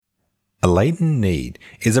A latent need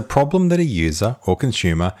is a problem that a user or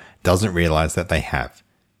consumer doesn't realize that they have.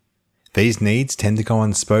 These needs tend to go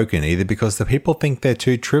unspoken either because the people think they're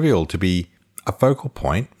too trivial to be a focal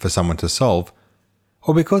point for someone to solve,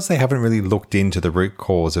 or because they haven't really looked into the root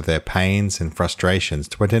cause of their pains and frustrations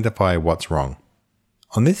to identify what's wrong.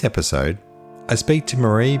 On this episode, I speak to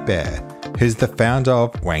Marie Baer, who's the founder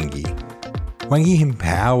of Wangi. Wangi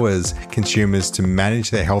empowers consumers to manage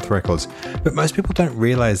their health records, but most people don't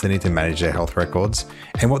realize they need to manage their health records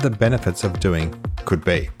and what the benefits of doing could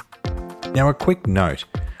be. Now, a quick note.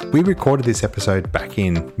 We recorded this episode back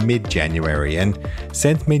in mid-January, and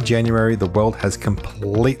since mid-January, the world has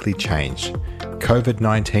completely changed.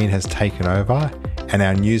 COVID-19 has taken over, and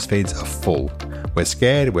our news feeds are full. We're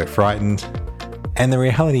scared, we're frightened, and the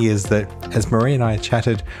reality is that, as Marie and I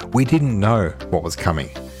chatted, we didn't know what was coming.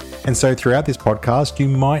 And so throughout this podcast, you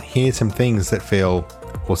might hear some things that feel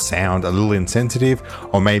or sound a little insensitive,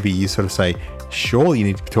 or maybe you sort of say, surely you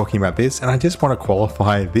need to be talking about this. And I just want to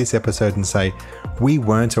qualify this episode and say, we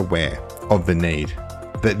weren't aware of the need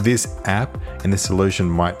that this app and this solution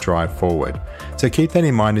might drive forward. So keep that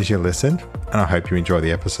in mind as you listen, and I hope you enjoy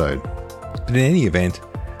the episode. But in any event,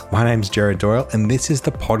 my name's Jared Doyle, and this is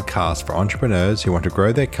the podcast for entrepreneurs who want to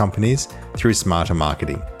grow their companies through smarter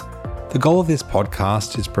marketing. The goal of this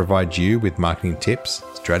podcast is to provide you with marketing tips,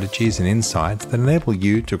 strategies, and insights that enable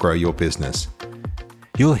you to grow your business.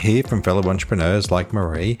 You'll hear from fellow entrepreneurs like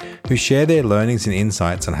Marie who share their learnings and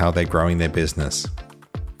insights on how they're growing their business.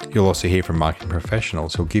 You'll also hear from marketing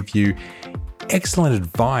professionals who'll give you excellent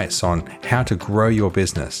advice on how to grow your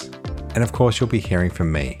business. And of course, you'll be hearing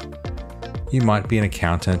from me. You might be an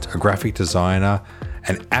accountant, a graphic designer,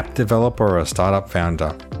 an app developer, or a startup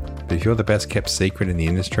founder. But if you're the best kept secret in the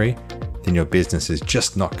industry, then your business is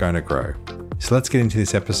just not going to grow. So let's get into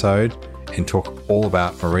this episode and talk all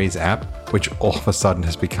about Marie's app, which all of a sudden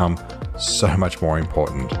has become so much more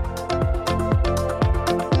important.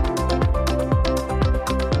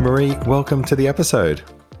 Marie, welcome to the episode.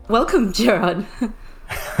 Welcome, Gerard.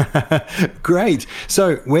 Great.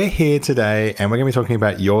 So we're here today and we're going to be talking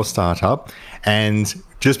about your startup. And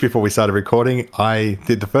just before we started recording, I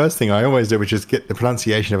did the first thing I always do, which is get the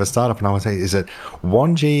pronunciation of a startup. And I would say, is it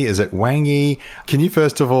Wangi? Is it Wangi? Can you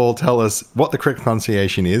first of all tell us what the correct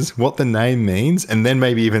pronunciation is, what the name means, and then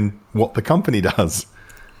maybe even what the company does?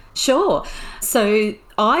 Sure. So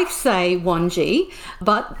I say Wangi,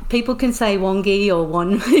 but people can say Wangi or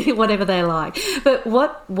whatever they like. But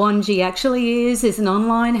what Wangi actually is an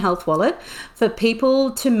online health wallet for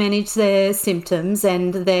people to manage their symptoms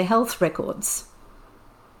and their health records.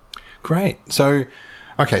 Great. So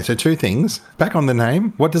two things. Back on the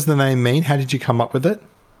name. What does the name mean? How did you come up with it?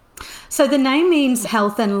 So the name means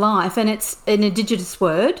health and life, and it's an Indigenous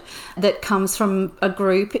word that comes from a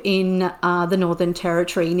group in the Northern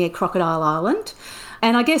Territory near Crocodile Island.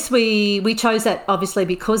 And I guess we chose that obviously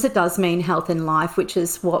because it does mean health and life, which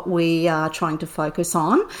is what we are trying to focus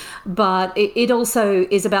on. But it also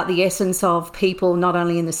is about the essence of people, not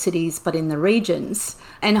only in the cities, but in the regions.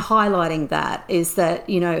 And highlighting that is that,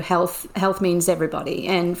 you know, health means everybody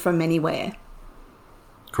and from anywhere.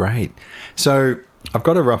 Great. So I've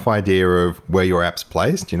got a rough idea of where your app's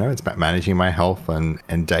placed. You know, it's about managing my health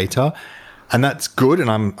and data. And that's good.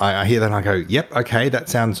 And I hear that and I go, yep, okay, that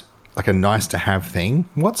sounds like a nice to have thing.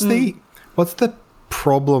 What's the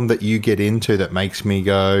problem that you get into that makes me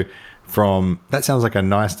go from that sounds like a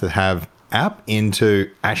nice to have app into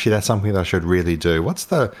actually that's something that I should really do? What's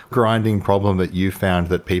the grinding problem that you found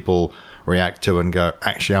that people react to and go,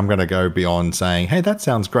 actually, I'm going to go beyond saying, hey, that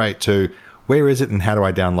sounds great, to where is it and how do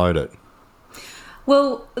I download it?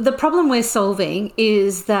 Well, the problem we're solving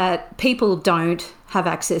is that people don't have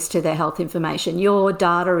access to their health information. Your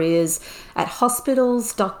data is at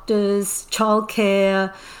hospitals, doctors,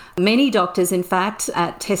 childcare, many doctors, in fact,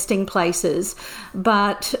 at testing places.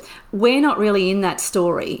 But we're not really in that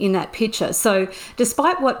story, in that picture. So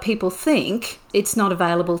despite what people think, it's not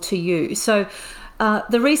available to you. So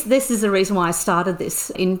this is the reason why I started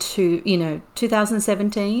this into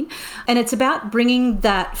 2017, and it's about bringing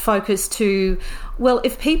that focus to, well,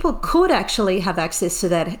 if people could actually have access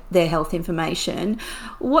to their health information,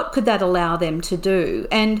 what could that allow them to do?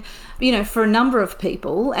 And for a number of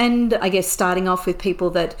people, and I guess starting off with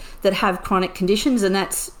people that have chronic conditions, and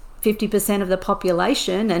that's 50% of the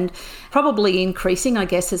population, and probably increasing, I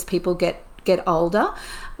guess, as people get older.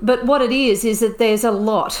 But what it is that there's a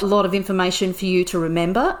lot of information for you to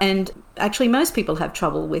remember, and actually most people have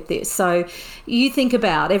trouble with this. So you think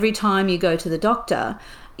about every time you go to the doctor,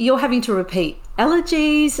 you're having to repeat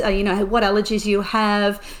allergies, what allergies you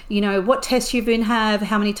have, what tests you've been have,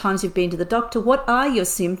 how many times you've been to the doctor, what are your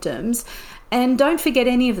symptoms, And don't forget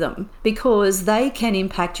any of them, because they can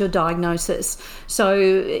impact your diagnosis. So,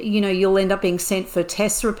 you'll end up being sent for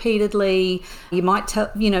tests repeatedly. You might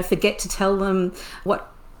forget to tell them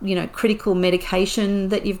what, critical medication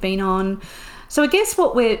that you've been on. So I guess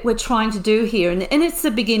what we're trying to do here, and it's the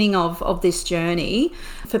beginning of this journey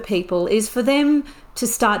for people, is for them to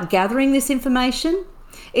start gathering this information.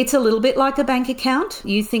 It's a little bit like a bank account.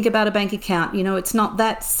 You think about a bank account, it's not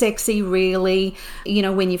that sexy really.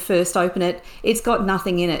 When you first open it, it's got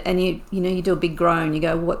nothing in it, and you do a big groan. You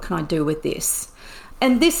go, what can I do with this?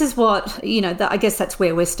 And this is what, I guess that's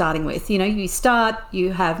where we're starting with. You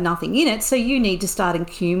have nothing in it, so you need to start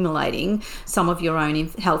accumulating some of your own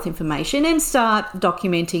health information and start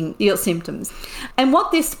documenting your symptoms. And what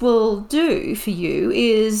this will do for you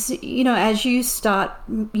is, as you start,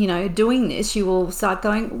 doing this, you will start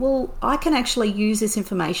going, well, I can actually use this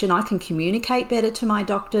information. I can communicate better to my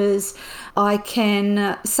doctors. I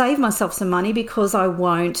can save myself some money because I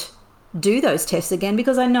won't do those tests again,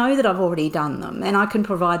 because I know that I've already done them, and I can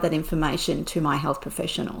provide that information to my health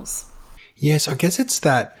professionals. Yes, I guess it's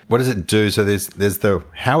that, what does it do? So there's the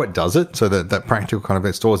how it does it. So that practical kind of,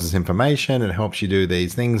 it stores this information and helps you do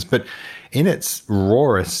these things. But in its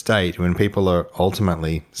rawest state, when people are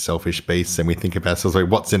ultimately selfish beasts and we think of ourselves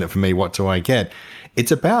like, what's in it for me? What do I get?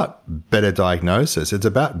 It's about better diagnosis. It's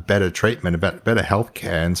about better treatment, about better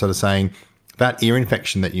healthcare, and sort of saying, that ear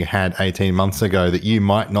infection that you had 18 months ago that you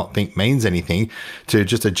might not think means anything, to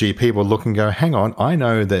just a GP will look and go, hang on, I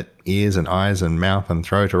know that ears and eyes and mouth and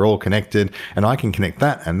throat are all connected, and I can connect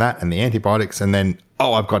that and the antibiotics, and then,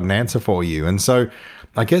 I've got an answer for you. And so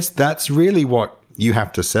I guess that's really what you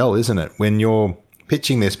have to sell, isn't it? When you're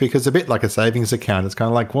pitching this, because a bit like a savings account, it's kind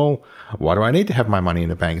of like, well, why do I need to have my money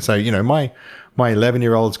in a bank? So, my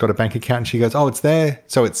 11-year-old's got a bank account, and she goes, oh, it's there,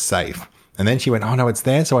 so it's safe. And then she went, oh, no, it's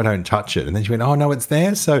there, so I don't touch it. And then she went, oh, no, it's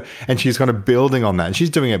there. So, and she's kind of building on that. And she's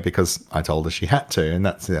doing it because I told her she had to. And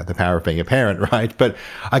that's the power of being a parent, right? But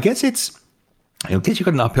I guess you've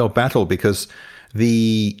got an uphill battle, because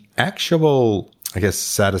the actual,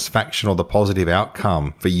 satisfaction or the positive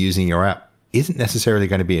outcome for using your app isn't necessarily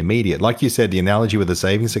going to be immediate. Like you said, the analogy with a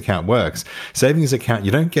savings account works. Savings account,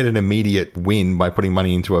 you don't get an immediate win by putting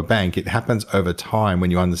money into a bank. It happens over time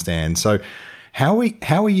when you understand. So, how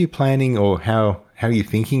are you planning, or how are you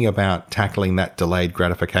thinking about tackling that delayed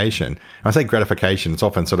gratification? When I say gratification, it's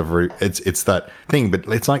often sort of, it's that thing, but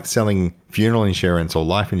it's like selling funeral insurance or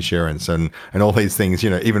life insurance and all these things,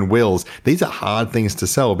 even wills. These are hard things to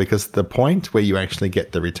sell, because the point where you actually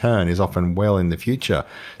get the return is often well in the future.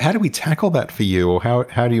 How do we tackle that for you, or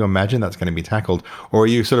how do you imagine that's going to be tackled? Or are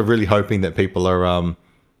you sort of really hoping that people are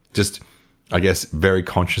just, very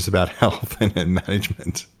conscious about health and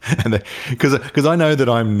management? And because I know that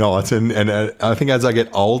I'm not, and I think as I get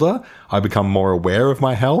older, I become more aware of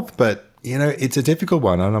my health. But it's a difficult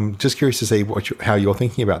one, and I'm just curious to see how you're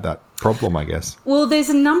thinking about that problem, I guess. Well, there's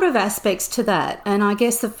a number of aspects to that, and I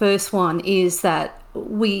guess the first one is that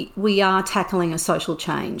we are tackling a social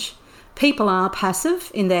change. People are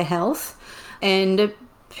passive in their health, and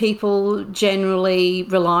people generally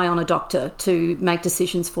rely on a doctor to make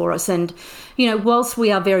decisions for us. And, whilst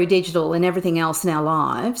we are very digital in everything else in our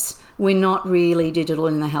lives, we're not really digital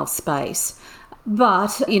in the health space.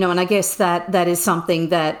 But, and I guess that is something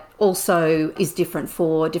that also is different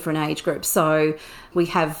for different age groups. So we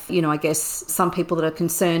have, some people that are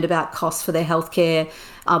concerned about costs for their healthcare,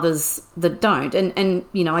 others that don't. And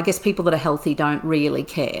I guess people that are healthy don't really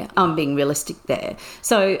care. I'm being realistic there.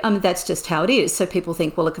 So that's just how it is. So people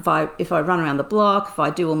think, well, look, if I run around the block, if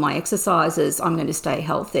I do all my exercises, I'm going to stay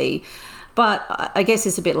healthy. But I guess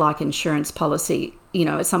it's a bit like insurance policy.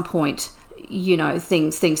 At some point,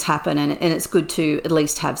 things happen, and it's good to at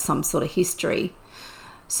least have some sort of history.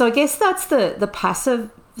 So I guess that's the passive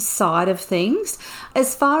side of things.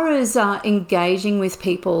 As far as engaging with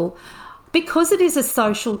people, because it is a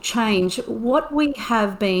social change, what we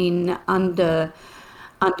have been undergoing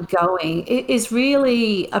is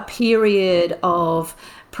really a period of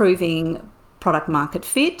proving product market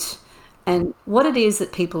fit and what it is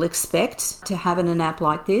that people expect to have in an app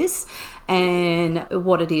like this, and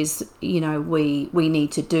what it is, we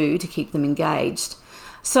need to do to keep them engaged.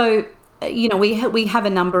 So, we have a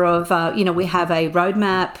number of, we have a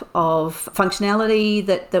roadmap of functionality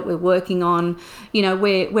that we're working on.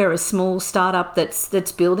 We're a small startup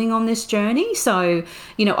that's building on this journey. So,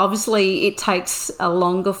 obviously it takes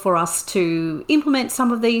longer for us to implement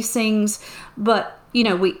some of these things, but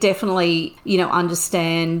we definitely,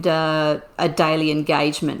 understand a daily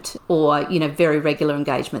engagement or, very regular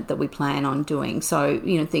engagement that we plan on doing. So,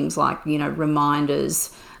 things like,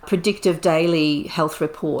 reminders, predictive daily health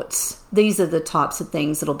reports. These are the types of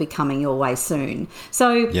things that'll be coming your way soon.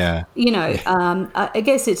 So, I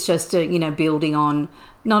guess it's just, building on,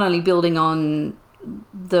 not only building on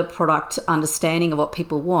the product understanding of what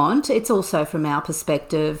people want, it's also from our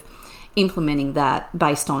perspective implementing that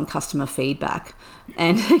based on customer feedback.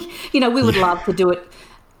 And, we would love to do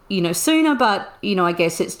it, sooner, but, I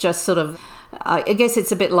guess it's just sort of, I guess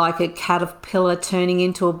it's a bit like a caterpillar turning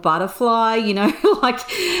into a butterfly, like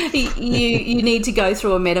you need to go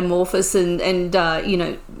through a metamorphosis and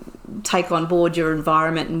take on board your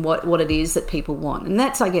environment and what it is that people want. And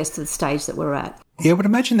that's, I guess, the stage that we're at. Yeah, I would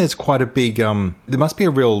imagine there's quite a big, there must be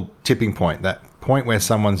a real tipping point, that point where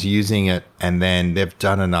someone's using it and then they've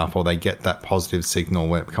done enough, or they get that positive signal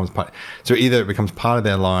where it becomes part. So either it becomes part of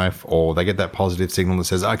their life, or they get that positive signal that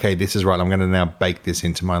says, okay, this is right, I'm going to now bake this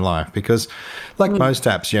into my life. Because like most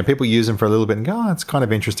apps, people use them for a little bit and go, oh, it's kind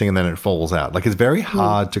of interesting, and then it falls out. Like, it's very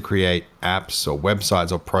hard to create apps or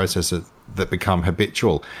websites or processes that become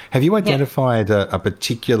habitual. Have you identified a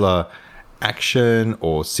particular action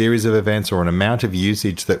or series of events or an amount of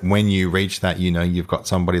usage that when you reach that, you've got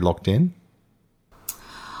somebody locked in?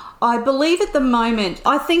 I believe at the moment,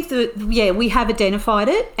 I think that, we have identified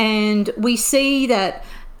it, and we see that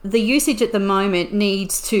the usage at the moment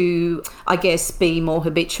needs to, I guess, be more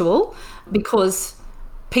habitual, because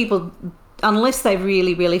people, unless they're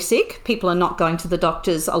really, really sick, people are not going to the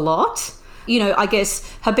doctors a lot. I guess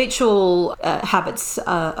habitual habits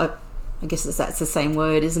I guess that's the same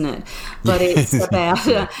word, isn't it? But it's about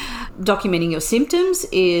documenting your symptoms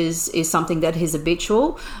is something that is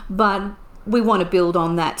habitual, but we want to build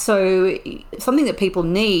on that. So something that people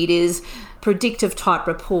need is predictive type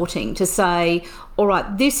reporting to say, all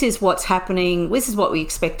right, this is what's happening, this is what we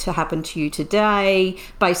expect to happen to you today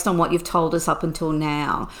based on what you've told us up until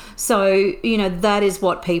now. So, that is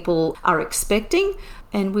what people are expecting,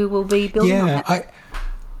 and we will be building on that.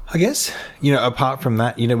 I guess, apart from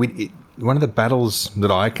that, one of the battles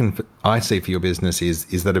that I see for your business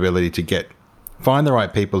is that ability to find the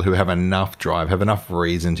right people who have enough drive, have enough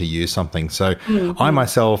reason to use something. So I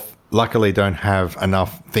myself luckily don't have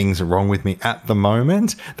enough things wrong with me at the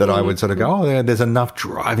moment that I would sort of go, oh, there's enough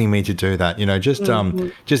driving me to do that.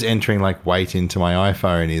 Just entering like weight into my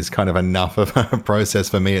iPhone is kind of enough of a process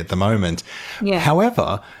for me at the moment. Yeah.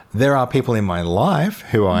 However, there are people in my life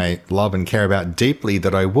who I love and care about deeply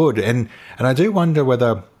that I would. And I do wonder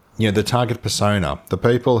whether, the target persona, the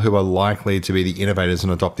people who are likely to be the innovators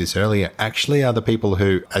and adopt this earlier, actually are the people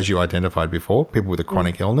who, as you identified before, people with a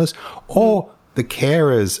chronic illness, or the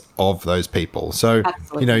carers of those people. So,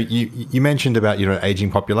 absolutely. You mentioned about,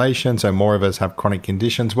 aging population, so more of us have chronic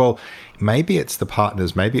conditions. Well, maybe it's the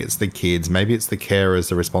partners, maybe it's the kids, maybe it's the carers,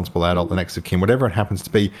 the responsible adult, the next of kin, whatever it happens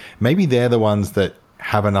to be. Maybe they're the ones that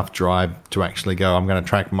have enough drive to actually go, I'm going to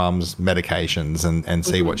track mum's medications and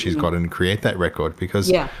see what she's got and create that record.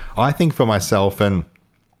 Because I think for myself, and,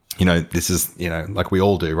 this is, like we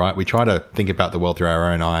all do, right? We try to think about the world through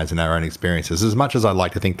our own eyes and our own experiences. As much as I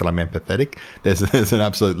like to think that I'm empathetic, there's an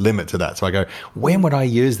absolute limit to that. So I go, when would I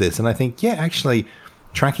use this? And I think, actually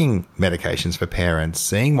tracking medications for parents,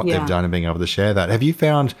 seeing what they've done and being able to share that. Have you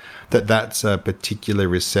found that that's a particular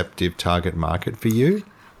receptive target market for you?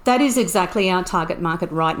 That is exactly our target market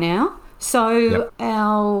right now. So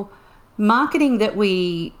our marketing that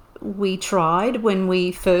we tried when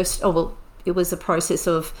we first, it was a process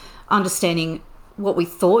of understanding what we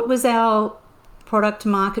thought was our product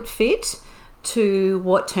market fit to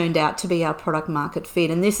what turned out to be our product market fit.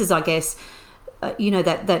 And this is, I guess,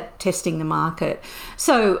 that testing the market.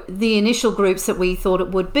 So the initial groups that we thought it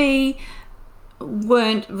would be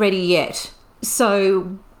weren't ready yet.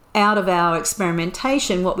 So out of our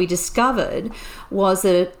experimentation, what we discovered was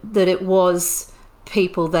that it was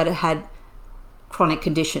people that had chronic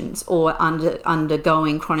conditions or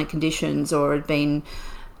undergoing chronic conditions, or had been,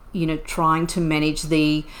 trying to manage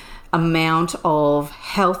the amount of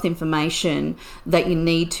health information that you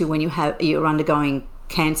need to when you're undergoing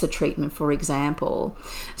cancer treatment, for example.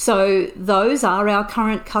 So those are our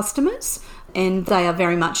current customers, and they are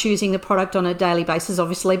very much using the product on a daily basis,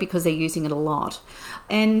 obviously, because they're using it a lot.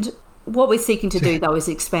 And what we're seeking to do, though, is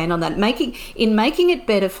expand on that. Making it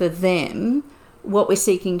better for them, what we're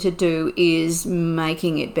seeking to do is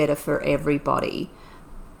making it better for everybody.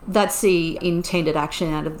 That's the intended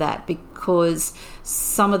action out of that, because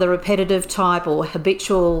some of the repetitive type or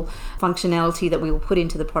habitual functionality that we will put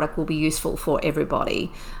into the product will be useful for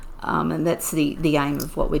everybody. And that's the aim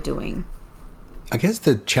of what we're doing. I guess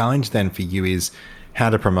the challenge then for you is how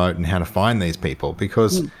to promote and how to find these people,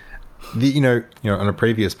 because On a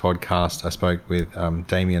previous podcast, I spoke with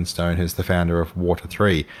Damien Stone, who's the founder of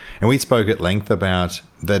Water3, and we spoke at length about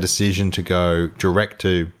the decision to go direct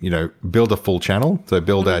to, build a full channel, so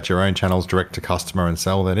build out your own channels direct to customer and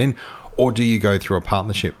sell that in, or do you go through a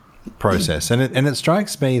partnership process? And it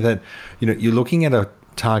strikes me that, you're looking at a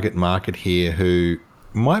target market here who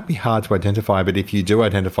might be hard to identify, but if you do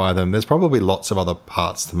identify them, there's probably lots of other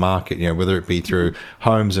parts to market, whether it be through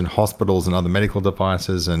homes and hospitals and other medical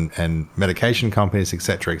devices and medication companies, et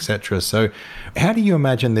cetera, et cetera. So how do you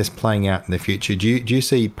imagine this playing out in the future? Do you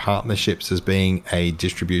see partnerships as being a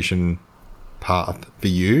distribution path for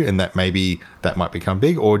you, and that might become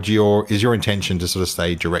big, or is your intention to sort of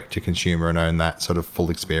stay direct to consumer and own that sort of full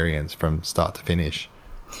experience from start to finish?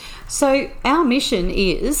 So our mission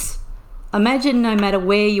is, imagine no matter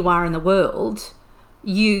where you are in the world,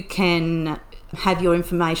 you can have your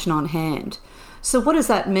information on hand. So what does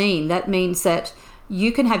that mean? That means that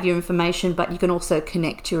you can have your information, but you can also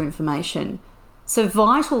connect your information. So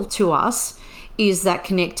vital to us is that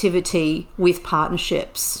connectivity with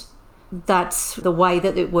partnerships. That's the way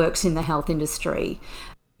that it works in the health industry.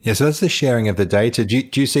 Yeah, so that's the sharing of the data.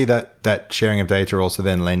 Do you see that sharing of data also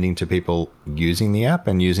then lending to people using the app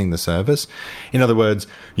and using the service? In other words,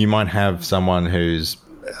 you might have someone who's,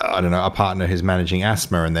 a partner who's managing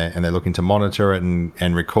asthma, and they're looking to monitor it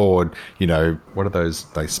and record, what are those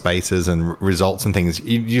spaces and results and things.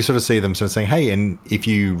 You sort of see them sort of saying, hey, and if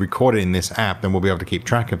you record it in this app, then we'll be able to keep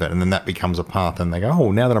track of it. And then that becomes a path, and they go,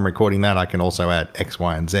 oh, now that I'm recording that, I can also add X,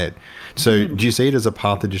 Y, and Z. So do you see it as a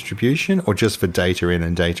path of distribution, or just for data in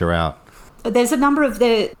and data out? There's a number of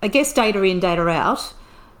data in, data out.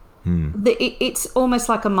 It's almost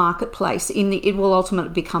like a marketplace. It will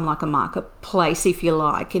ultimately become like a marketplace, if you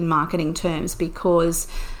like, in marketing terms, because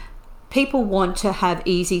people want to have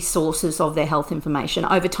easy sources of their health information.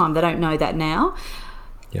 Over time, they don't know that now.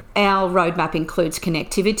 Yep. Our roadmap includes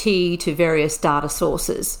connectivity to various data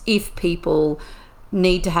sources if people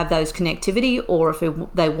need to have those connectivity, or if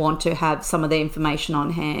they want to have some of their information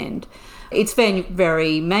on hand. It's very,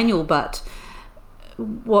 very manual, but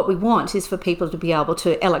what we want is for people to be able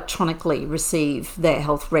to electronically receive their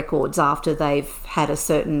health records after they've had a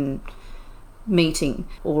certain meeting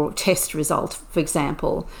or test result, for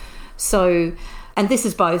example. So, and this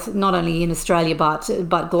is both not only in Australia but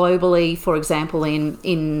globally. For example,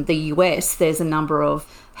 in the US, there's a number of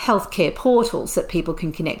healthcare portals that people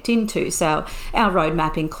can connect into. So our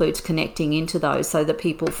roadmap includes connecting into those so that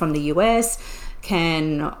people from the US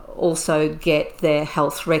can also get their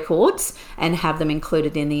health records and have them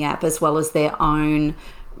included in the app, as well as their own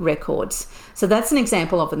records. So that's an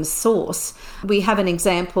example of a source. We have an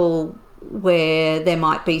example where there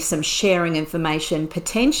might be some sharing information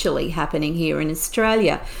potentially happening here in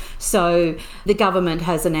Australia. So the government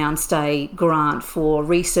has announced a grant for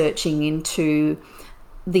researching into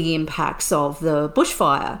the impacts of the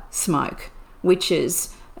bushfire smoke, which is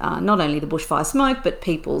not only the bushfire smoke, but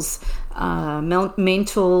people's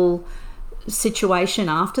mental situation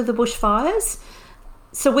after the bushfires.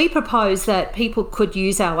 So we propose that people could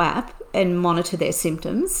use our app and monitor their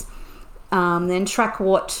symptoms, then track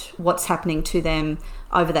what's happening to them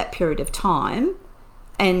over that period of time,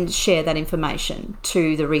 and share that information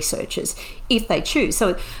to the researchers if they choose.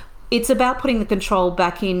 So it's about putting the control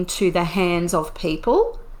back into the hands of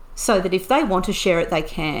people so that if they want to share it, they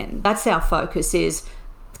can. That's our focus, is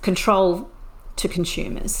control to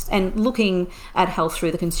consumers and looking at health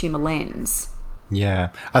through the consumer lens. Yeah,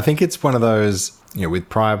 I think it's one of those, with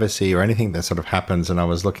privacy or anything that sort of happens, and I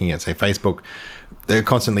was looking at, say, Facebook, they're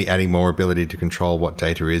constantly adding more ability to control what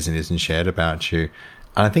data is and isn't shared about you.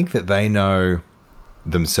 And I think that they know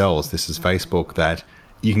themselves, this is Facebook, that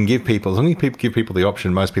you can give people, as long as you give people the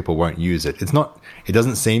option, most people won't use it. It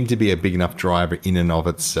doesn't seem to be a big enough driver in and of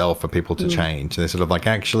itself for people to change. They're sort of like,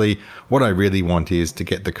 actually, what I really want is to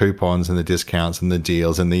get the coupons and the discounts and the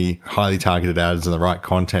deals and the highly targeted ads and the right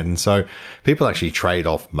content. And so people actually trade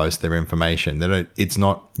off most of their information.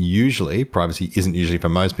 Privacy isn't usually for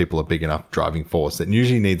most people a big enough driving force. It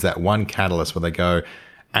usually needs that one catalyst where they go,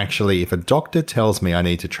 actually, if a doctor tells me I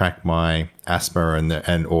need to track my asthma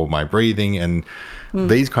and or my breathing and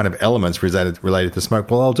these kind of elements related to smoke,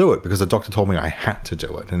 well, I'll do it because the doctor told me I had to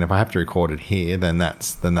do it. And if I have to record it here, then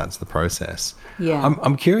that's the process. Yeah.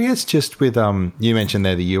 I'm curious, just with you mentioned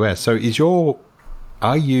there the US. So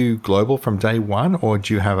are you global from day one, or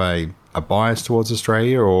do you have a bias towards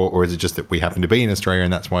Australia, or is it just that we happen to be in Australia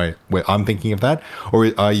and that's why I'm thinking of that? Or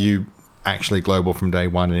are you actually global from day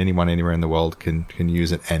one and anyone anywhere in the world can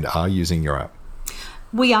use it and are using your app?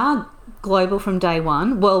 We are global from day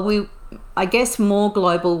one. Well, I guess, more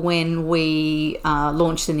global when we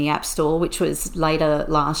launched in the App Store, which was later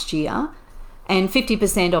last year. And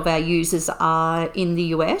 50% of our users are in the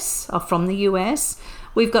US, are from the US.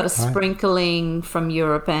 We've got a sprinkling from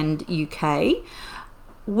Europe and UK.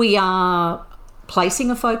 We are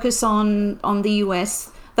placing a focus on the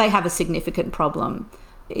US. They have a significant problem.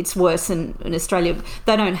 It's worse in Australia.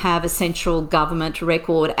 They don't have a central government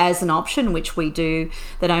record as an option, which we do.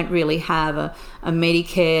 They don't really have a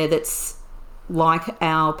Medicare that's like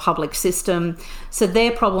our public system. So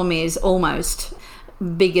their problem is almost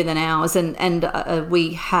bigger than ours. And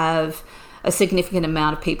we have a significant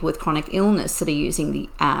amount of people with chronic illness that are using the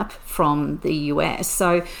app from the US.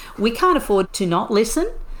 So we can't afford to not listen.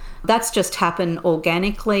 That's just happened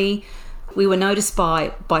organically. We were noticed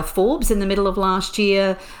by Forbes in the middle of last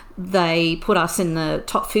year. They put us in the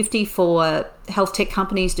top 50 for health tech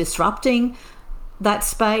companies disrupting that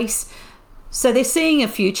space. So they're seeing a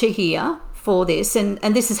future here for this, and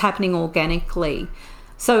this is happening organically.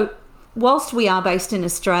 So whilst we are based in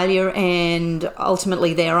Australia and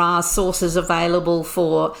ultimately there are sources available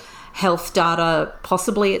for health data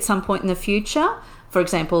possibly at some point in the future, for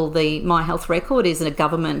example, the My Health Record is a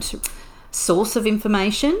government source of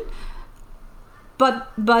information.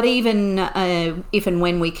 But even if and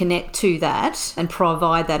when we connect to that and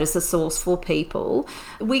provide that as a source for people,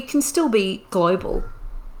 we can still be global.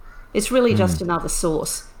 It's really just another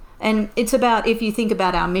source. And it's about, if you think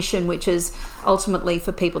about our mission, which is ultimately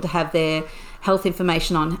for people to have their health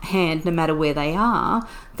information on hand no matter where they are,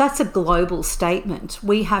 that's a global statement.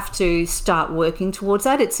 We have to start working towards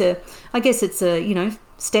that. I guess it's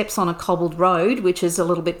steps on a cobbled road, which is a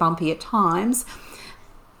little bit bumpy at times.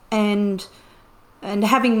 And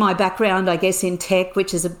having my background, I guess, in tech,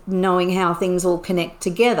 which is knowing how things all connect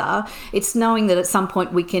together, it's knowing that at some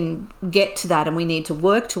point we can get to that and we need to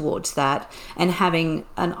work towards that, and having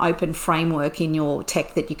an open framework in your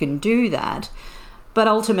tech that you can do that. But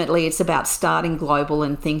ultimately, it's about starting global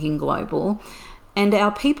and thinking global. And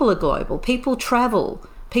our people are global. People travel.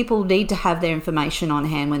 People need to have their information on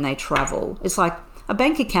hand when they travel. It's like a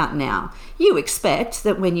bank account now. You expect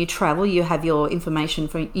that when you travel, you have your information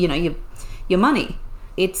for, your money.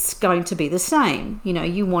 It's going to be the same. You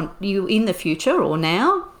in the future or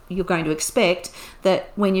now, you're going to expect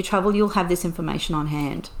that when you travel, you'll have this information on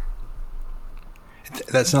hand.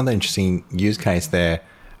 That's another interesting use case there.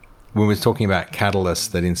 When we're talking about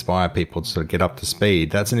catalysts that inspire people to sort of get up to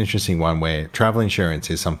speed, that's an interesting one where travel insurance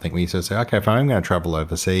is something we sort of say, okay, if I'm going to travel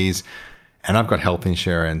overseas and I've got health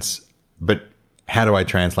insurance, but how do I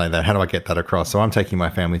translate that? How do I get that across? So I'm taking my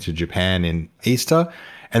family to Japan in Easter.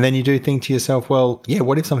 And then you do think to yourself, well, yeah,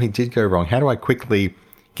 what if something did go wrong? How do I quickly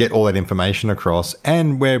get all that information across?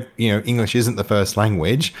 And where, English isn't the first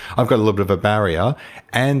language, I've got a little bit of a barrier,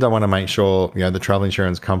 and I want to make sure, the travel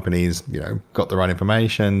insurance companies, got the right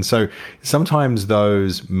information. So sometimes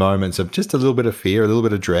those moments of just a little bit of fear, a little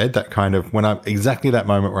bit of dread, that kind of exactly that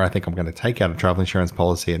moment where I think I'm going to take out a travel insurance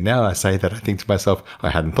policy. And now I say that, I think to myself, I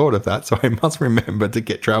hadn't thought of that. So I must remember to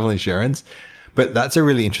get travel insurance. But that's a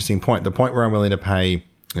really interesting point. The point where I'm willing to pay,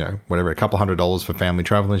 a couple $100 for family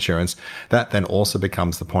travel insurance, that then also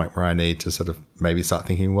becomes the point where I need to sort of maybe start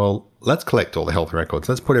thinking, well, let's collect all the health records.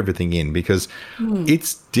 Let's put everything in, because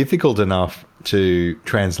it's difficult enough to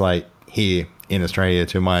translate here in Australia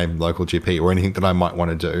to my local GP or anything that I might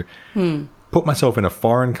want to do. Put myself in a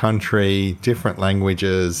foreign country, different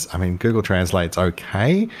languages. I mean, Google Translate's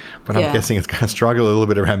okay, but I'm guessing it's going to struggle a little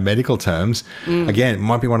bit around medical terms. Again, it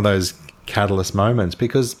might be one of those catalyst moments,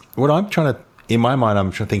 because in my mind,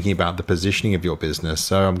 I'm thinking about the positioning of your business.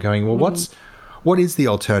 So I'm going, well, what is the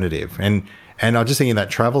alternative? And I'm just thinking in that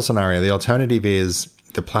travel scenario, the alternative is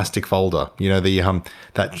the plastic folder,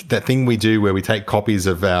 that thing we do where we take copies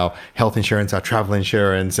of our health insurance, our travel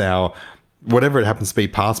insurance, our whatever it happens to be,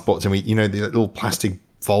 passports, and we, the little plastic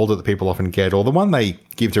folder that people often get, or the one they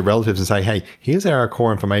give to relatives and say, hey, here's our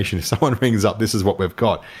core information. If someone rings up, this is what we've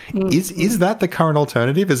got. Is that the current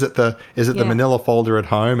alternative? Is it the manila folder at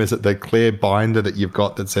home? Is it the clear binder that you've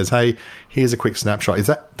got that says, hey, here's a quick snapshot? Is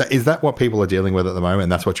that what people are dealing with at the moment,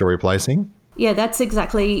 and that's what you're replacing? Yeah, that's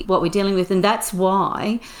exactly what we're dealing with, and that's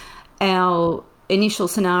why our initial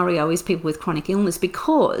scenario is people with chronic illness,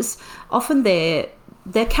 because often they're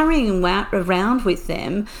carrying around with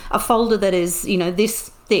them a folder that is, this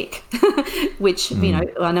thick, which,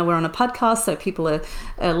 I know we're on a podcast, so people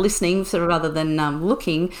are listening sort of rather than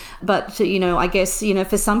looking. But, I guess,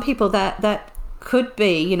 for some people that could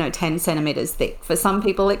be, 10 centimeters thick. For some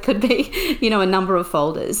people, it could be, a number of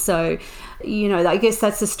folders. So, I guess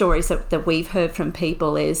that's the stories that we've heard from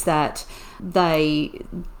people, is that they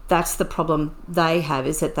that's the problem they have,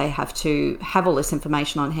 is that they have to have all this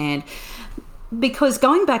information on hand. Because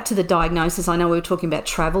going back to the diagnosis, I know we were talking about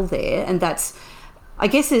travel there, and that's, I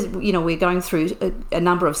guess, we're going through a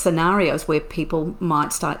number of scenarios where people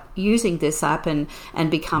might start using this app and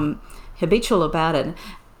become habitual about it.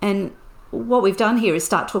 And what we've done here is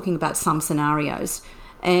start talking about some scenarios,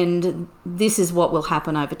 and this is what will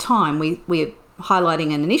happen over time. We're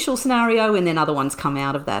highlighting an initial scenario, and then other ones come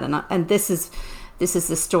out of that, and this is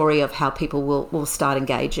the story of how people will start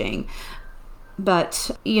engaging. But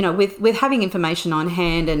with having information on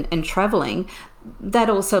hand and traveling, that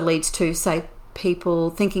also leads to, say, people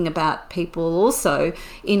thinking about people also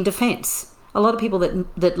in defence. A lot of people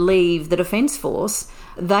that leave the Defence Force,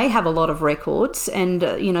 they have a lot of records, and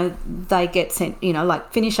they get sent,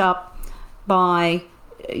 like, finish up by,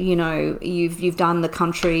 you've done the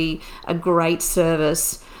country a great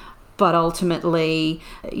service, but ultimately,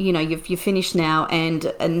 you've finished now,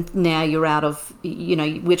 and now you're out of,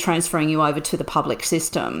 we're transferring you over to the public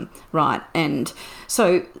system, right? And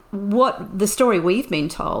so what the story we've been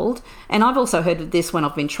told, and I've also heard of this when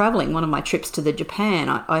I've been travelling, one of my trips to Japan,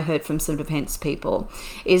 I heard from some defence people,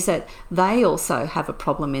 is that they also have a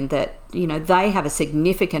problem in that, they have a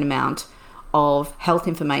significant amount of health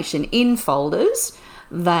information in folders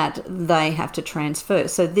that they have to transfer.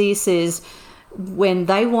 So this is when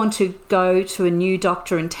they want to go to a new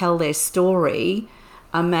doctor and tell their story.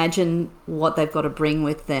 Imagine what they've got to bring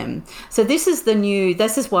with them. So this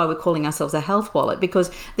is why we're calling ourselves a health wallet, because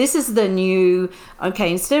this is the new, okay,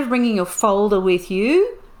 instead of bringing your folder with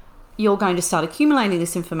you, you're going to start accumulating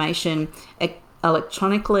this information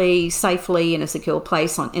electronically, safely, in a secure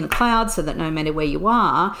place in the cloud, so that no matter where you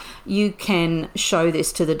are, you can show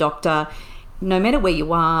this to the doctor, no matter where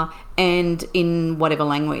you are, and in whatever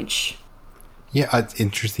language. Yeah, it's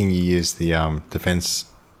interesting you use the Defence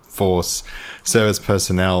Force service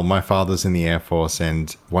personnel. My father's in the Air Force, and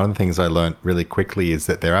one of the things I learned really quickly is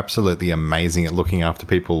that they're absolutely amazing at looking after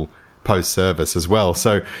people post-service as well.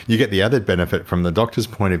 So you get the added benefit from the doctor's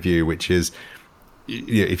point of view, which is,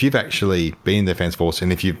 if you've actually been in the Defence Force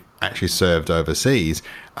and if you've actually served overseas,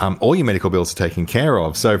 all your medical bills are taken care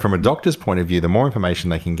of. So from a doctor's point of view, the more information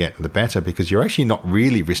they can get, the better, because you're actually not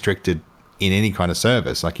really restricted in any kind of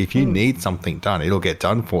service. Like, if you need something done, it'll get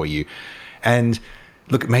done for you. And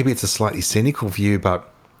look, maybe it's a slightly cynical view,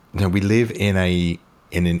 but we live in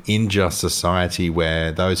an unjust society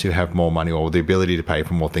where those who have more money or the ability to pay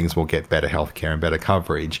for more things will get better healthcare and better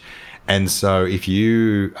coverage. And so if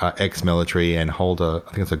you are ex-military and hold I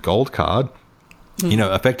think it's a gold card,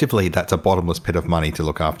 effectively that's a bottomless pit of money to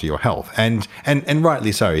look after your health. And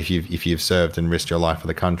rightly so. If you've served and risked your life for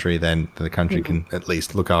the country, then the country can at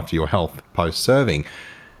least look after your health post-serving.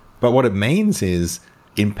 But what it means is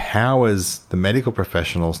empowers the medical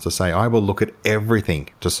professionals to say, I will look at everything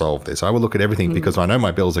to solve this. I will look at everything because I know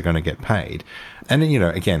my bills are going to get paid. And then,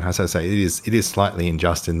 again, as I say, it is slightly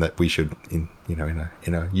unjust in that we should, in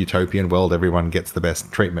a utopian world, everyone gets the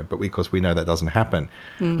best treatment, but because we know that doesn't happen.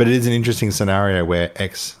 But it is an interesting scenario where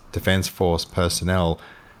ex-Defence Force personnel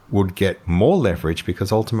would get more leverage,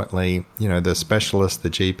 because ultimately, the specialist, the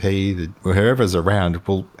GP, whoever's around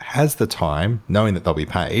has the time, knowing that they'll be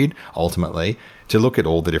paid ultimately, to look at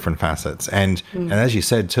all the different facets. And as you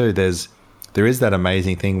said too, there is that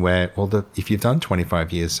amazing thing where, if you've done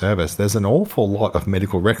 25 years service, there's an awful lot of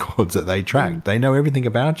medical records that they track. They know everything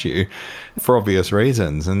about you for obvious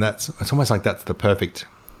reasons. And it's almost like that's the perfect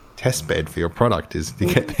test bed for your product, is to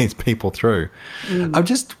get these people through. I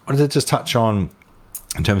just wanted to touch on,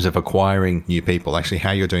 in terms of acquiring new people, actually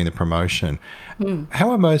how you're doing the promotion. How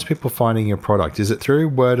are most people finding your product? Is it through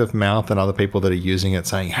word of mouth and other people that are using it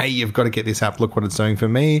saying, hey, you've got to get this app, look what it's doing for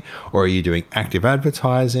me? Or are you doing active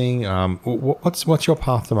advertising? What's your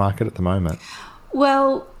path to market at the moment?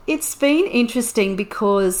 Well, it's been interesting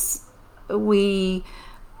because we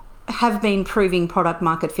have been proving product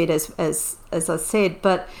market fit, as I said,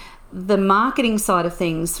 but the marketing side of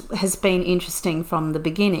things has been interesting from the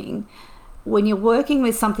beginning. When you're working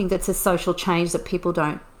with something that's a social change that people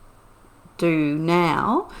don't do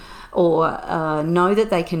now or know that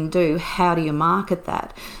they can do, how do you market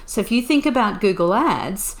that? So if you think about Google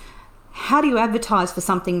Ads, how do you advertise for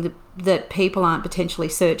something that people aren't potentially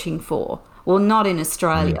searching for? Well, not in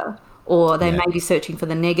Australia, or they may be searching for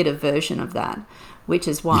the negative version of that, which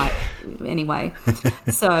is why, anyway.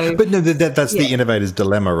 So, but no, that's the innovator's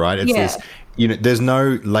dilemma, right? It's this, there's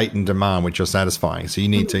no latent demand which you're satisfying, so you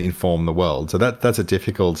need to inform the world. So that's a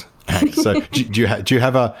difficult act. So do you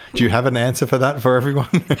have an answer for that for everyone,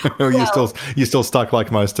 or are you still stuck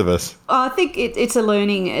like most of us? I think it's a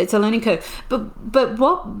learning curve.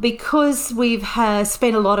 But because we've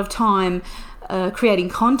spent a lot of time creating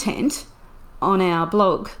content on our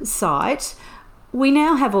blog site, we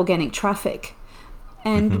now have organic traffic.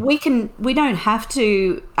 And we don't have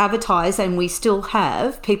to advertise, and we still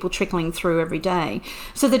have people trickling through every day.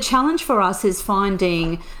 So the challenge for us is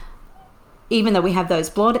finding, even though we have those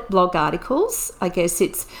blog articles, I guess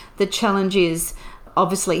the challenge is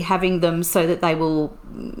obviously having them so that they will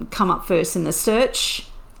come up first in the search.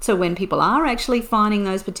 So when people are actually finding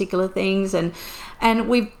those particular things, and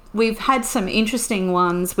we've had some interesting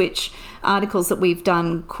ones, which articles that we've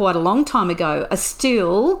done quite a long time ago are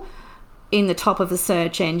still in the top of the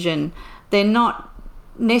search engine. They're not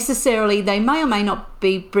necessarily, they may or may not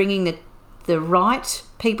be bringing the right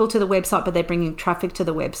people to the website, but they're bringing traffic to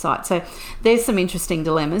the website. So there's some interesting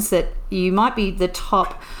dilemmas that you might be the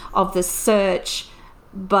top of the search,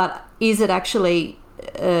 but is it actually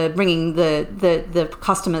bringing the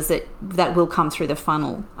customers that will come through the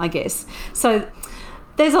funnel, I guess. So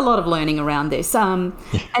there's a lot of learning around this. And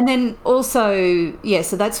then also,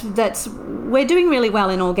 so that's we're doing really well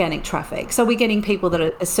in organic traffic. So we're getting people that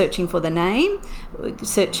are searching for the name,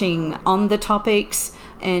 searching on the topics,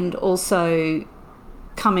 and also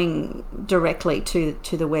coming directly to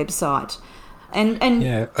the website. And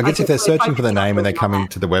I guess if they're searching for the name and they're coming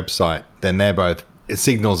to the website, then they're both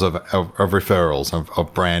signals of referrals,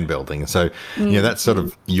 of brand building. So, that's sort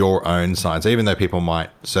of your own side. So even though people might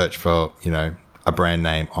search for, a brand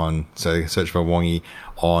name so they search for Wongi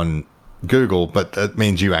on Google, but that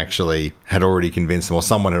means you actually had already convinced them, or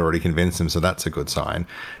someone had already convinced them. So that's a good sign.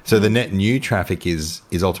 So the net new traffic is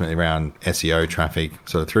ultimately around SEO traffic,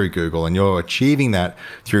 sort of through Google, and you're achieving that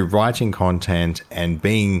through writing content and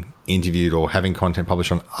being interviewed or having content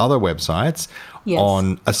published on other websites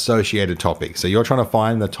on associated topics. So you're trying to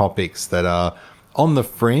find the topics that are on the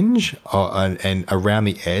fringe and around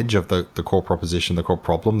the edge of the core proposition, the core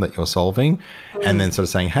problem that you're solving, and then sort of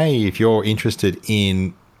saying, hey, if you're interested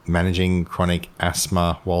in managing chronic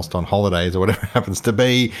asthma whilst on holidays or whatever it happens to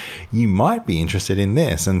be, you might be interested in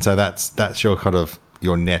this. And so that's your kind of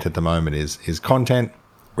your net at the moment is content,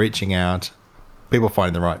 reaching out, people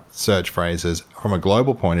finding the right search phrases from a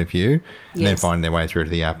global point of view, and then finding their way through to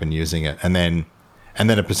the app and using it. And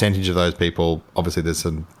then a percentage of those people, obviously there's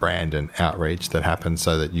some brand and outreach that happens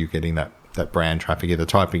so that you're getting that brand traffic, either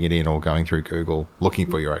typing it in or going through Google, looking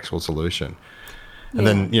for your actual solution. And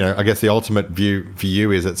then, I guess the ultimate view for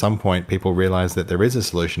you is at some point people realize that there is a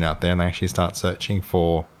solution out there and they actually start searching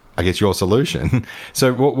for, I guess, your solution.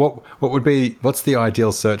 So what's the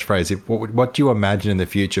ideal search phrase? What do you imagine in the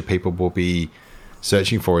future people will be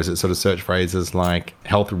searching for? Is it sort of search phrases like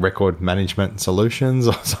health record management solutions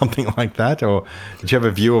or something like that? Or do you have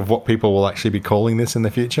a view of what people will actually be calling this in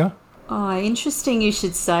the future? Oh, interesting you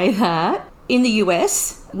should say that. In the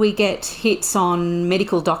US, we get hits on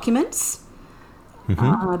medical documents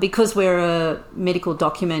because we're a medical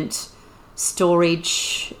document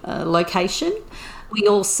storage location. We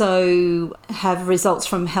also have results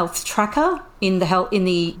from Health Tracker in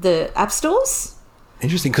the app stores.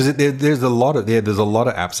 Interesting, because there's a lot of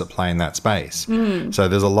apps that play in that space. So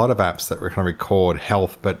there's a lot of apps that kind of record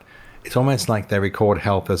health, but it's almost like they record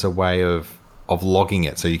health as a way of logging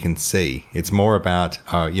it so you can see. It's more about,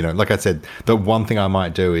 like I said, the one thing I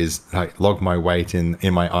might do is log my weight in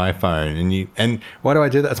my iPhone. And why do I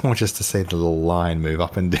do that? It's more just to see the little line move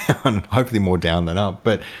up and down, hopefully more down than up.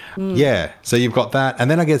 But so you've got that. And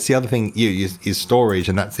then I guess the other thing is storage,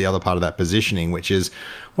 and that's the other part of that positioning, which is,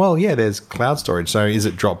 there's cloud storage. So is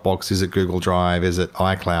it Dropbox? Is it Google Drive? Is it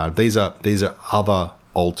iCloud? These are other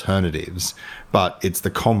alternatives, but it's the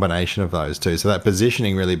combination of those two. So that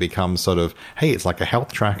positioning really becomes sort of, hey, it's like a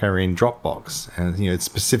health tracker in Dropbox, and it's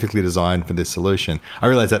specifically designed for this solution. I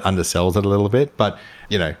realize that undersells it a little bit, but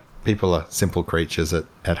people are simple creatures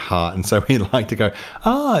at heart, and so we like to go,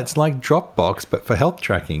 it's like Dropbox but for health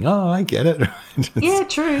tracking. I get it. Yeah,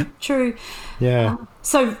 true. Yeah.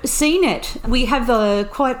 So CNET, we have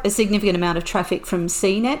quite a significant amount of traffic from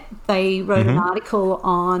CNET. They wrote an article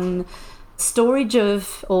on storage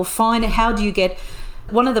how do you get.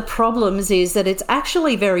 One of the problems is that it's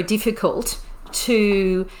actually very difficult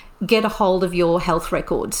to get a hold of your health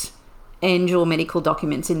records and your medical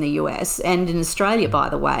documents in the US and in Australia, by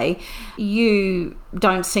the way. You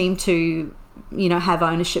don't seem to have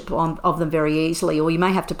ownership of them very easily, or you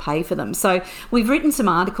may have to pay for them. So we've written some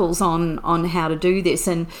articles on how to do this,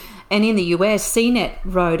 and in the US, CNET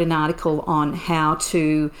wrote an article on how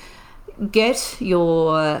to get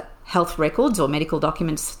your health records, or medical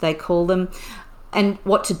documents they call them, and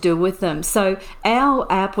what to do with them. So our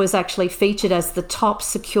app was actually featured as the top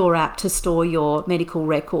secure app to store your medical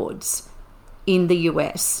records in the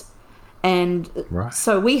US. And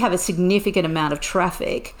so we have a significant amount of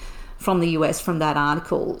traffic from the US from that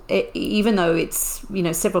article. Even though it's,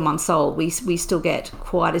 several months old, we still get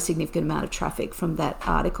quite a significant amount of traffic from that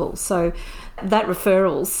article. So that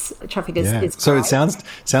referrals traffic is great. So it sounds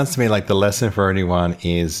to me like the lesson for anyone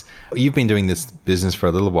is, you've been doing this business for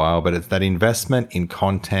a little while, but it's that investment in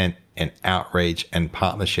content and outreach and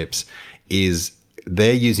partnerships is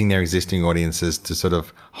they're using their existing audiences to sort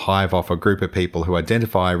of hive off a group of people who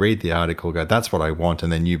identify, read the article, go, that's what I want,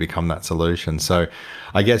 and then you become that solution. So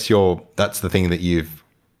I guess that's the thing that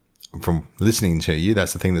from listening to you,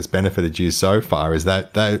 that's the thing that's benefited you so far, is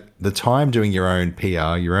that the time doing your own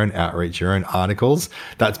PR, your own outreach, your own articles,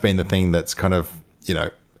 that's been the thing that's kind of,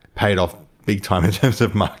 paid off big time in terms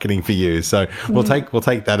of marketing for you. So we'll take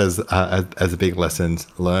that as a big lesson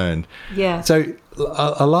learned. Yeah. So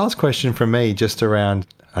a last question from me, just around,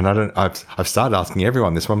 and I've started asking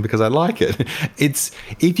everyone this one because I like it. It's,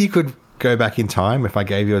 if you could go back in time, if I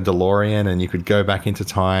gave you a DeLorean and you could go back into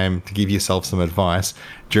time to give yourself some advice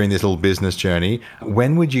during this little business journey,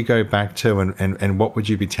 when would you go back to and what would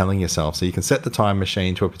you be telling yourself? So you can set the time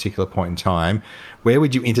machine to a particular point in time. Where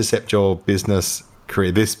would you intercept your business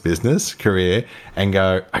career and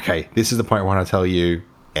go, okay, this is the point where I want to tell you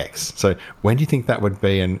X. So when do you think that would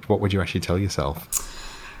be, and what would you actually tell yourself?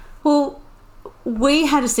 Well, we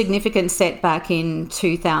had a significant setback in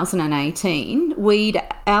 2018.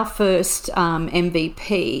 Our first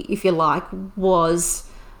MVP, if you like, was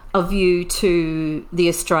a view to the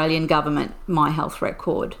Australian government My Health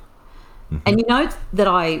Record. Mm-hmm. And you know that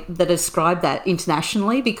I describe that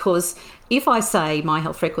internationally, because if I say My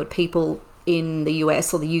Health Record, people in the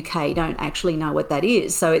US or the UK don't actually know what that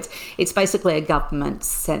is. So it's basically a government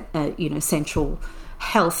central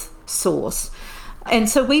health source. And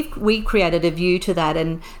so we created a view to that,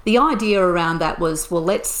 and the idea around that was, well,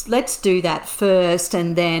 let's do that first,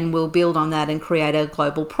 and then we'll build on that and create a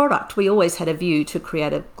global product. We always had a view to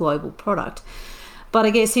create a global product, but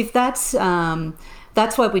I guess if that's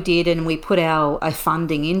what we did, and we put our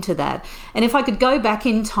funding into that. And if I could go back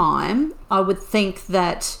in time, I would think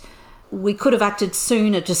that we could have acted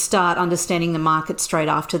sooner to start understanding the market straight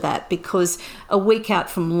after that, because a week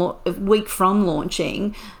from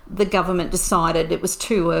launching, the government decided it was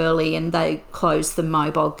too early and they closed the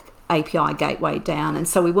mobile API gateway down, and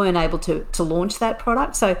so we weren't able to launch that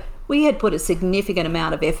product. So we had put a significant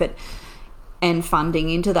amount of effort and funding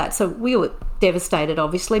into that. So we were devastated,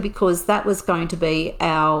 obviously, because that was going to be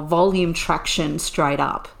our volume traction straight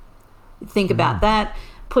up. Think about that,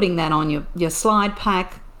 putting that on your slide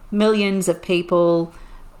pack, millions of people,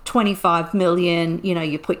 25 million,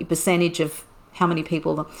 you put your percentage of how many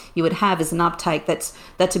people you would have as an uptake. That's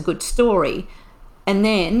a good story. And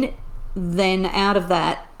then out of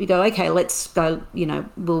that, you go, okay, let's go,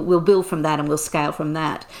 we'll build from that and we'll scale from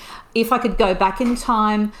that. If I could go back in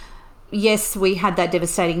time, yes, we had that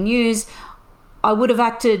devastating news. I would have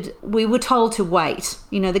acted, we were told to wait.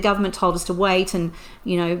 The government told us to wait, and,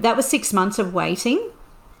 that was 6 months of waiting.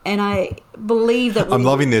 And I believe that I'm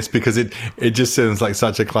loving this, because it just sounds like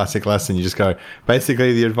such a classic lesson. You just go,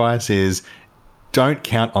 basically the advice is, don't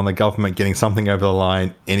count on the government getting something over the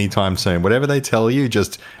line anytime soon. Whatever they tell you,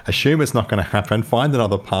 just assume it's not going to happen. Find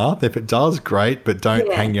another path. If it does, great, but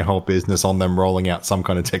don't hang your whole business on them rolling out some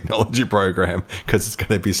kind of technology program, because it's going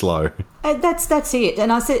to be slow. That's it.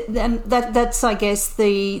 And I said, and that's I guess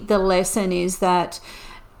the lesson is that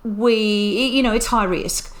it's high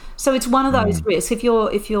risk. So it's one of those risks. If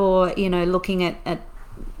you're looking at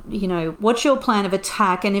what's your plan of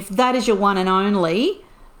attack, and if that is your one and only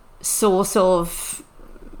source of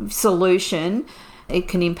solution, it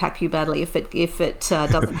can impact you badly if it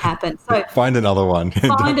doesn't happen. So find another one.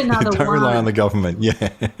 Don't rely on the government. Yeah.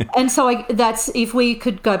 And so that's, if we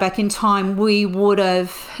could go back in time, we would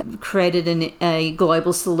have created a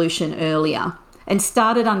global solution earlier and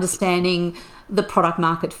started understanding the product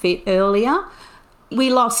market fit earlier. We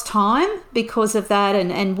lost time because of that,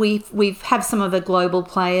 and we've have some of the global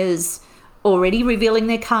players already revealing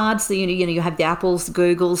their cards. So, you have the Apples, the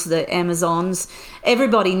Googles, the Amazons.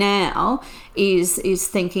 Everybody now is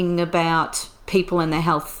thinking about people and their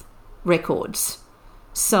health records.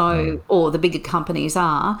 So, or the bigger companies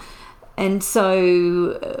are, and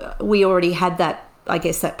so we already had that, I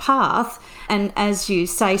guess, that path. And as you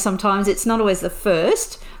say, sometimes it's not always the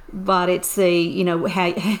first, but it's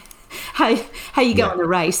the how you go in the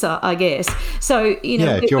race, I guess. So,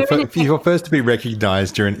 if you're first to be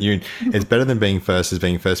recognised, it's better than being first, as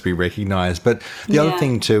being first to be recognised. But the other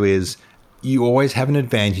thing too is, you always have an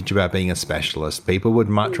advantage about being a specialist. People would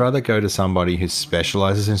much rather go to somebody who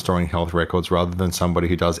specializes in storing health records rather than somebody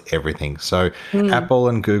who does everything. So Apple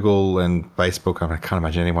and Google and Facebook, I can't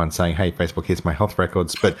imagine anyone saying, hey, Facebook, here's my health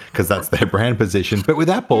records, but because that's their brand position. But with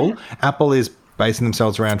Apple, Apple is basing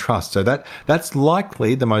themselves around trust. So that's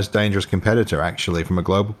likely the most dangerous competitor, actually, from a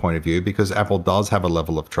global point of view, because Apple does have a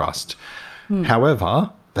level of trust.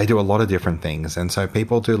 However, they do a lot of different things. And so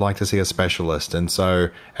people do like to see a specialist. And so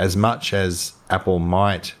as much as Apple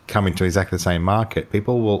might come into exactly the same market,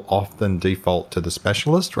 people will often default to the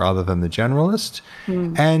specialist rather than the generalist.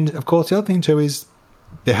 And of course, the other thing too is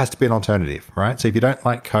there has to be an alternative, right? So if you don't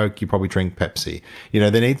like Coke, you probably drink Pepsi.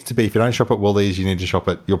 There needs to be, if you don't shop at Woolies,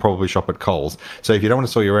 you'll probably shop at Coles. So if you don't want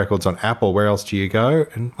to store your records on Apple, where else do you go?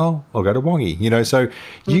 And I'll go to Wongi, so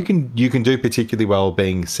you can do particularly well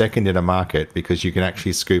being second in a market because you can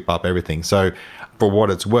actually scoop up everything. So for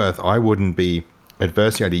what it's worth, I wouldn't be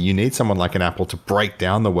adverse to the idea. You need someone like an Apple to break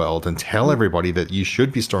down the world and tell everybody that you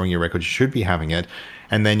should be storing your records, you should be having it.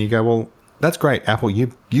 And then you go, well, that's great, Apple,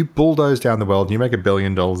 you bulldoze down the world, you make $1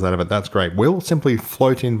 billion out of it, that's great. We'll simply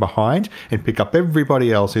float in behind and pick up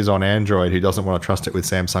everybody else who's on Android who doesn't want to trust it with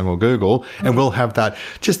Samsung or Google, and we'll have that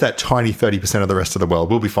tiny 30% of the rest of the world.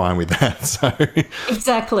 We'll be fine with that. So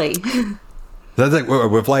Exactly.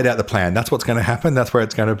 We've laid out the plan. That's what's going to happen. That's where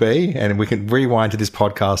it's going to be. And we can rewind to this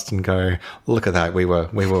podcast and go, look at that. We were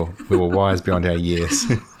wise beyond our years.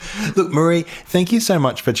 Look, Marie, thank you so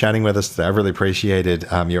much for chatting with us today. I really appreciated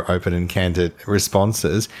your open and candid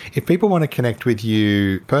responses. If people want to connect with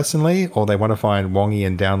you personally, or they want to find Wongi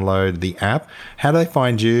and download the app, how do they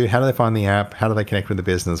find you? How do they find the app? How do they connect with the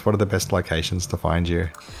business? What are the best locations to find you?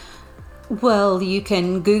 Well, you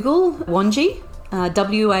can Google Wongi.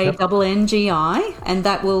 WANNGI, and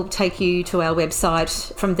that will take you to our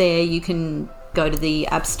website. From there, you can go to the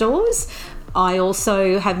app stores. I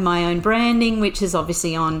also have my own branding, which is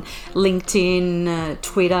obviously on LinkedIn,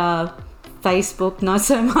 Twitter, Facebook, not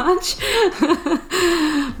so much.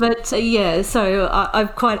 But so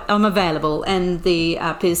I'm available, and the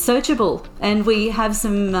app is searchable, and we have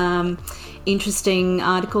some interesting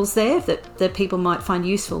articles there that people might find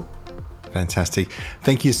useful. Fantastic.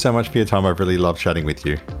 Thank you so much for your time. I've really loved chatting with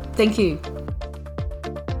you. Thank you.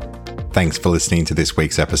 Thanks for listening to this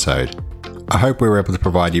week's episode. I hope we were able to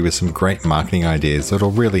provide you with some great marketing ideas that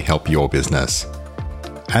will really help your business.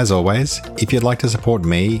 As always, if you'd like to support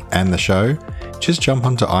me and the show, just jump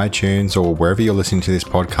onto iTunes or wherever you're listening to this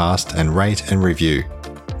podcast and rate and review.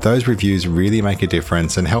 Those reviews really make a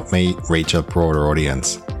difference and help me reach a broader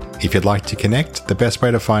audience. If you'd like to connect, the best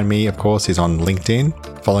way to find me, of course, is on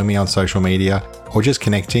LinkedIn, following me on social media, or just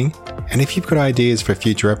connecting. And if you've got ideas for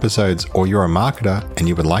future episodes, or you're a marketer and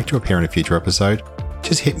you would like to appear in a future episode,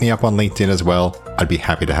 just hit me up on LinkedIn as well. I'd be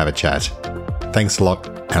happy to have a chat. Thanks a lot,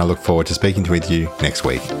 and I look forward to speaking with you next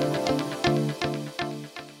week.